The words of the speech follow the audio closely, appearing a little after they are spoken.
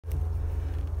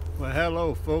Well,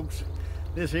 hello folks.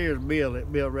 This here's Bill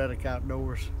at Bill Reddick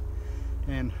Outdoors,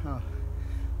 and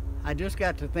I just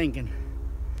got to thinking.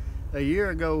 A year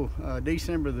ago,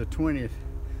 December the 20th,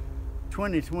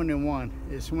 2021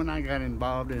 is when I got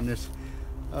involved in this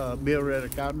Bill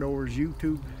Reddick Outdoors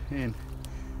YouTube. And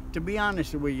to be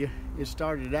honest with you, it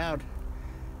started out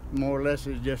more or less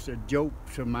as just a joke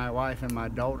to my wife and my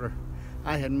daughter.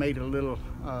 I had made a little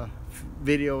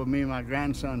video of me and my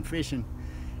grandson fishing,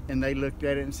 and they looked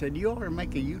at it and said, "You ought to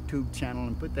make a YouTube channel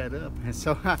and put that up." And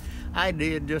so I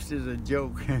did, just as a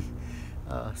joke. And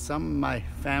some of my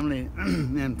family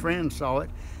and friends saw it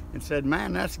and said,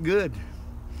 "Man, that's good."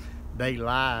 They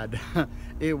lied.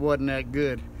 It wasn't that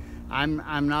good.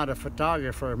 I'm not a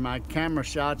photographer. My camera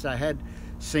shots, I had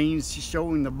scenes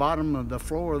showing the bottom of the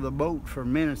floor of the boat for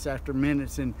minutes after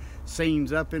minutes, and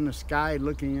scenes up in the sky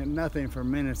looking at nothing for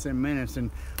minutes and minutes.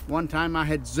 And one time I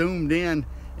had zoomed in,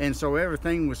 and so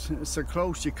everything was so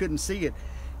close you couldn't see it.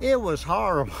 It was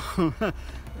horrible.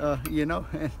 You know.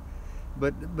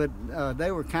 But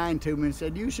they were kind to me and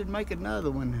said, "You should make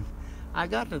another one." And I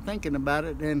got to thinking about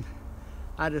it, and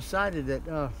I decided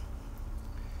that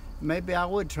maybe I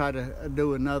would try to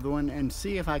do another one and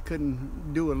see if I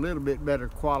couldn't do a little bit better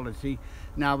quality.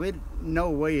 Now, no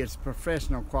way it's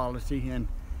professional quality,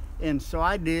 and so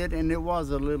I did, and it was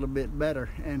a little bit better,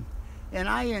 and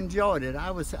I enjoyed it.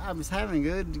 I was having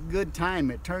a good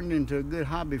time. It turned into a good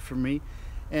hobby for me,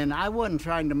 and I wasn't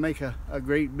trying to make a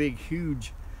great big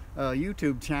huge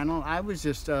YouTube channel. I was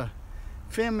just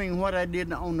filming what I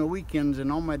did on the weekends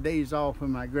and on my days off with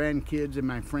my grandkids and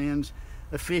my friends,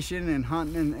 fishing and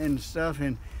hunting and stuff.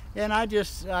 And I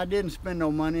didn't spend no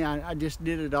money. I just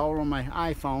did it all on my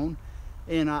iPhone,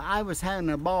 and I was having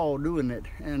a ball doing it.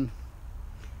 And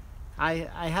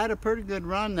I had a pretty good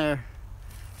run there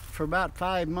for about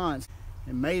 5 months.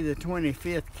 And May the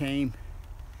 25th came,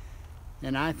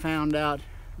 and I found out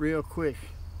real quick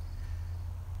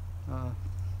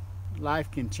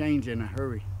life can change in a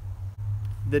hurry.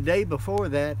 The day before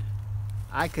that,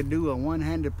 I could do a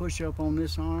one-handed push-up on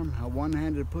this arm, a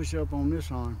one-handed push-up on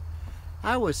this arm.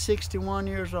 I was 61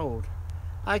 years old.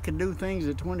 I could do things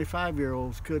that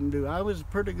 25-year-olds couldn't do. I was in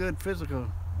pretty good physical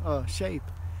shape.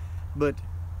 But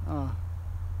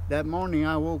that morning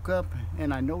I woke up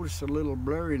and I noticed a little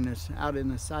blurriness out in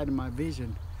the side of my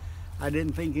vision. I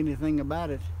didn't think anything about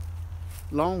it.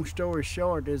 Long story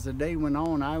short, as the day went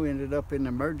on, I ended up in the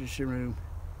emergency room.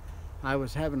 I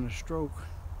was having a stroke,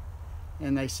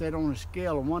 and they said on a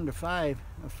scale of 1 to 5,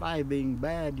 a 5 being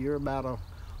bad, you're about a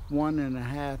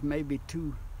 1.5, maybe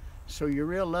 2. So you're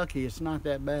real lucky, it's not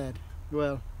that bad.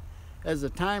 Well, as the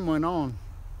time went on,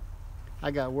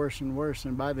 I got worse and worse,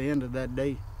 and by the end of that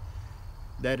day,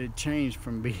 that had changed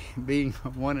from being a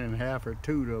 1.5 or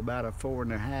 2 to about a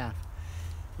 4.5.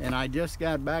 And I just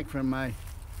got back from my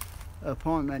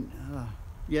appointment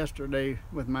yesterday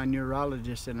with my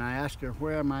neurologist, and I asked her,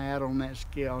 "Where am I at on that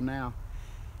scale now?"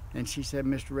 And she said,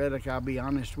 "Mr. Reddick, I'll be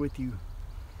honest with you,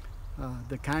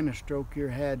 the kind of stroke you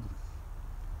had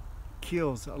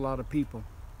kills a lot of people,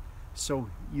 so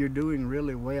you're doing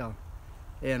really well."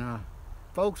 And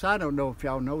folks, I don't know if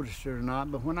y'all noticed it or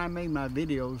not, but when I made my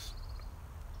videos,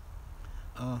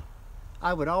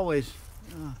 I would always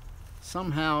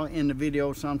somehow in the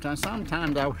video, sometimes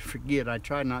I would forget. I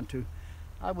try not to.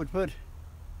 I would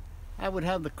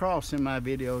have the cross in my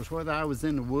videos, whether I was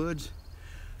in the woods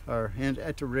or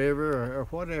at the river or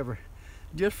whatever,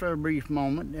 just for a brief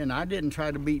moment. And I didn't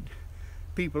try to beat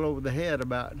people over the head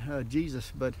about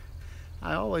Jesus, but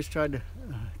I always tried to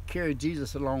carry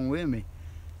Jesus along with me.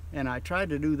 And I tried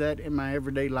to do that in my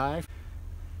everyday life.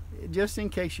 Just in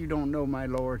case you don't know my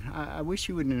Lord, I wish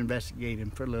you would investigate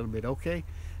him for a little bit, okay?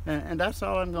 And that's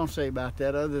all I'm going to say about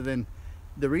that, other than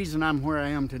the reason I'm where I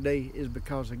am today is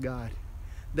because of God.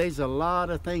 There's a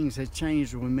lot of things that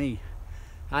changed with me.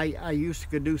 I used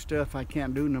to do stuff I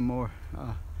can't do no more.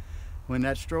 When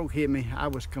that stroke hit me, I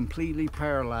was completely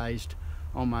paralyzed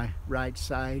on my right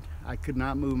side. I could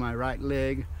not move my right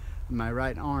leg, my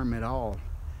right arm at all.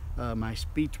 My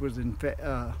speech was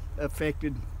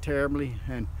affected terribly,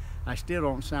 and I still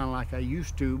don't sound like I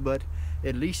used to, but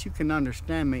at least you can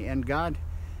understand me. And God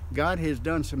has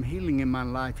done some healing in my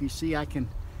life. You see, I can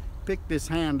pick this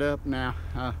hand up now.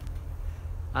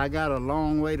 I got a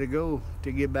long way to go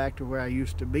to get back to where I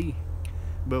used to be,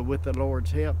 but with the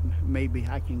Lord's help, maybe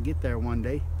I can get there one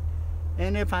day.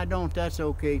 And if I don't, that's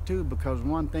okay too, because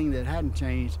one thing that hadn't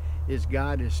changed is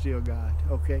God is still God,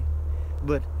 okay?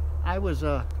 But I was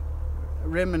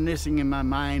reminiscing in my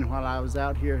mind while I was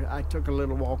out here. I took a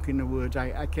little walk in the woods.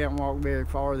 I can't walk very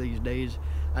far these days.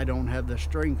 I don't have the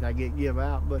strength. I give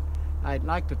out, but I'd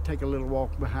like to take a little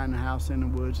walk behind the house in the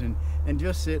woods and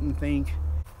just sit and think.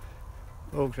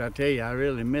 Folks, I tell you, I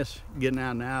really miss getting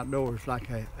out in the outdoors like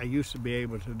I used to be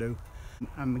able to do.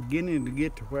 I'm beginning to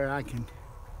get to where I can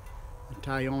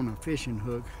tie on a fishing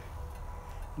hook,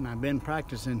 and I've been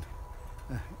practicing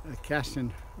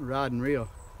casting rod and reel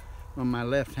on my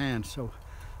left hand, so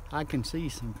I can see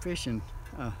some fishing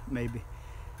maybe,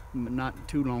 but not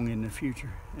too long in the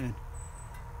future. And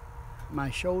my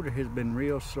shoulder has been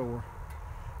real sore,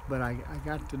 but I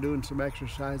got to doing some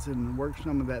exercises and work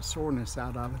some of that soreness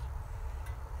out of it.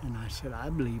 And I said,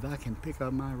 I believe I can pick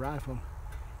up my rifle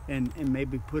and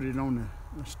maybe put it on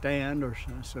a stand or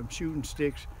some shooting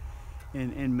sticks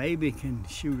and maybe can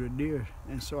shoot a deer.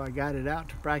 And so I got it out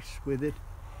to practice with it,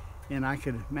 and I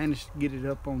could manage to get it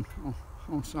up on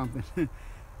something.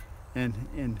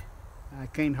 and I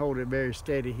can't hold it very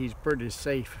steady. He's pretty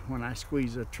safe. When I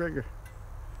squeeze the trigger,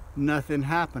 nothing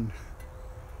happened.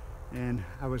 And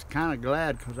I was kind of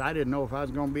glad, because I didn't know if I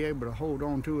was going to be able to hold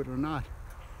on to it or not.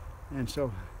 And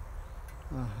so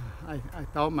I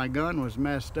thought my gun was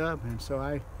messed up, and so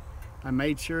I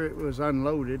made sure it was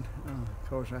unloaded. Of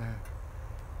course,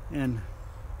 and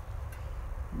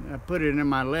I put it in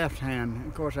my left hand.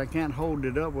 Of course, I can't hold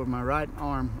it up with my right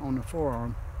arm on the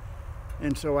forearm,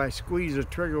 and so I squeeze the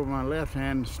trigger with my left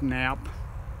hand, snap.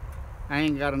 I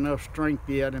ain't got enough strength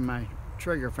yet in my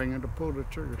trigger finger to pull the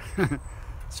trigger.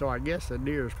 So I guess the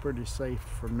deer is pretty safe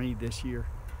for me this year.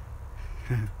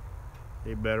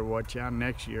 They better watch out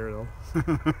next year though.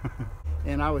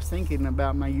 And I was thinking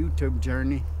about my YouTube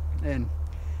journey and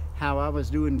how I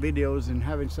was doing videos and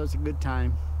having such a good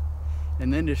time,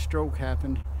 and then this stroke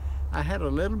happened. I had a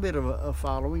little bit of a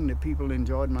following, that people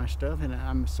enjoyed my stuff, and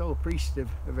I'm so appreciative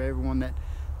of everyone that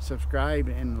subscribes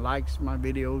and likes my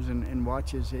videos and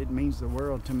watches. It means the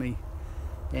world to me.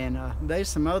 And there's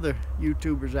some other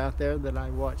YouTubers out there that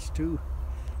I watch too,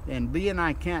 and being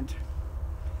I can't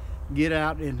get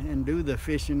out and do the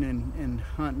fishing and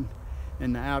hunting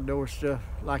and the outdoor stuff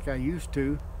like I used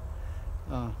to,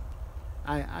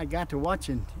 I got to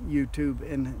watching YouTube,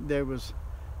 and there was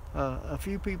a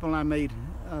few people I made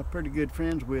pretty good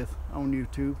friends with on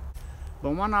YouTube.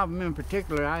 But one of them in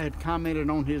particular, I had commented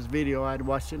on his video. I'd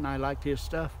watched it and I liked his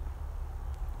stuff.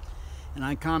 And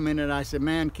I commented, I said,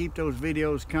 man, keep those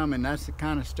videos coming. That's the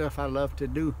kind of stuff I love to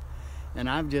do. And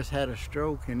I've just had a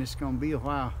stroke, and it's going to be a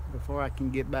while before I can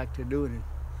get back to doing it.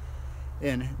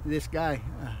 And this guy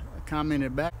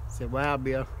commented back, said, wow,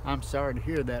 Bill, I'm sorry to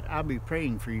hear that. I'll be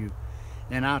praying for you,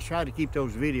 and I'll try to keep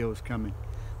those videos coming.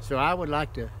 So I would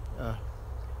like to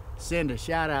send a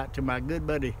shout out to my good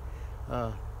buddy,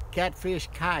 Catfish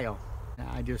Kyle.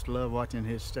 I just love watching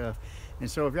his stuff. And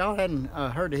so if y'all hadn't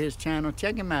heard of his channel,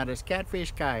 check him out. It's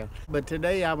Catfish Kyle. But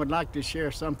today I would like to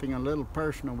share something a little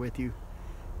personal with you,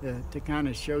 to kind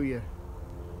of show you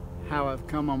how I've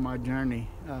come on my journey.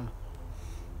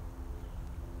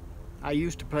 I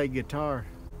used to play guitar,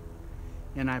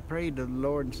 and I prayed to the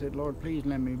Lord and said, Lord, please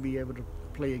let me be able to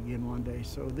play again one day.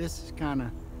 So this is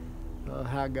kind of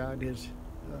how God has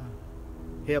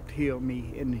helped heal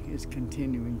me and is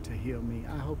continuing to heal me.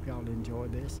 I hope y'all enjoy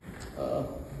this.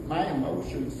 My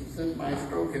emotions since my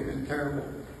stroke have been terrible.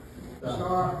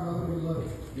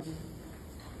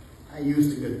 I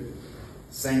used to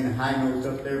sing the high notes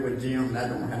up there with Jim. That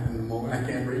don't happen no more. I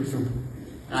can't reach them.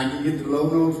 I can get the low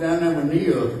notes down there with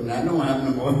Neil, and that don't happen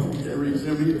no more. I can't reach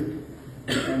them either.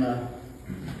 And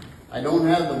I don't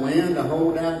have the wind to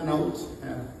hold out notes,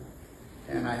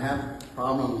 and I have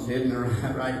problems hitting the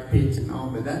right pitch and all,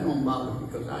 but that don't bother me,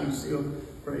 because I still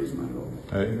praise my Lord.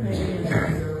 Amen.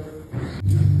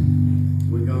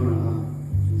 We're gonna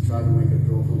try to make a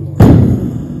joyful Lord.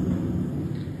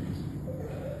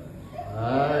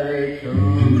 I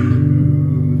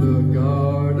come to the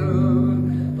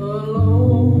garden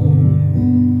alone,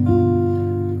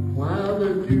 while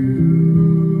the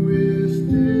dew is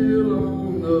still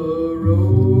on the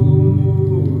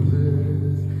roses,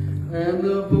 and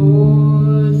the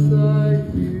voice I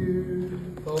hear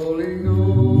falling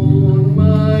on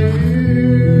my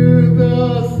ear,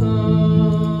 the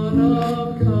Son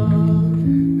of God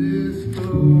discloses.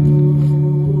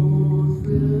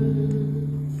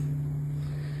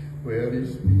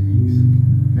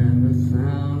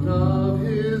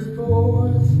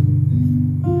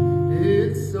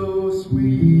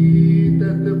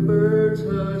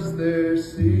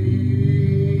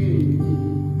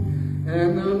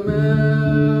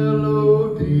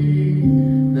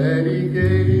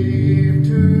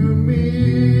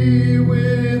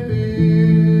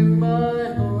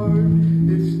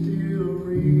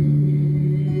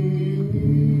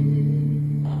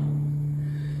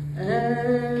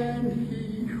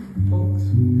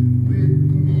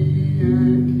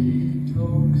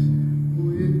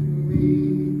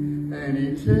 and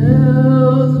he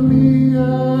tells me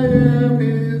I am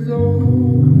his own,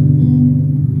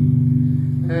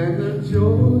 and the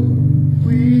joy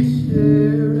we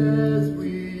share as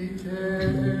we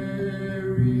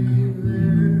tarry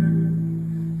there,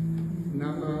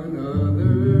 none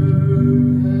other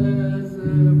has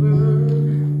ever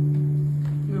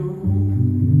known.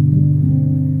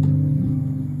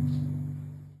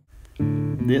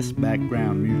 This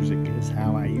background music is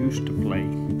how I used to play.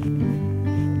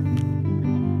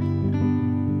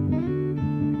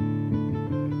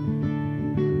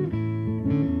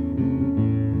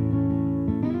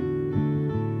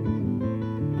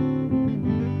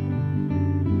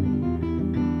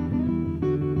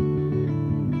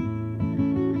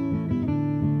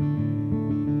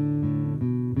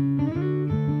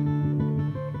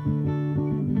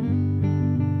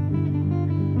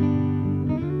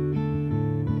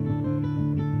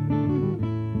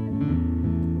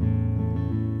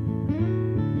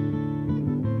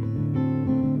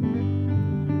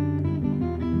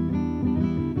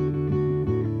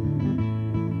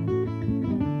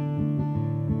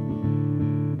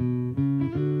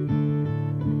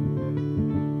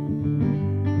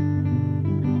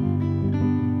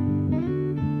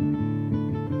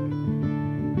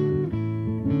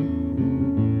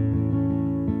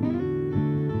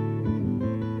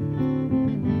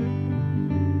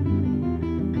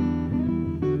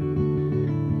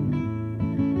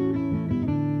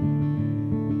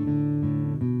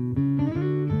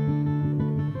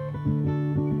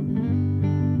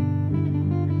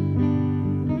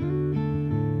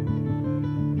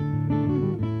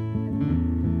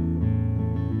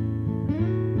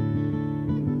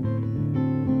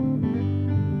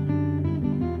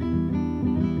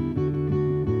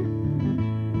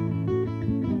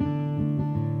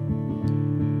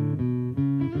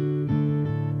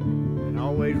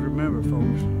 Always remember,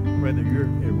 folks, whether you're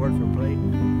at work or play,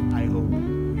 I hope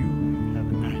you have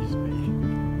a nice day.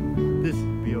 This is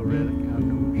Bill Reddick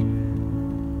Outdoors.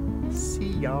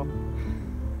 See y'all.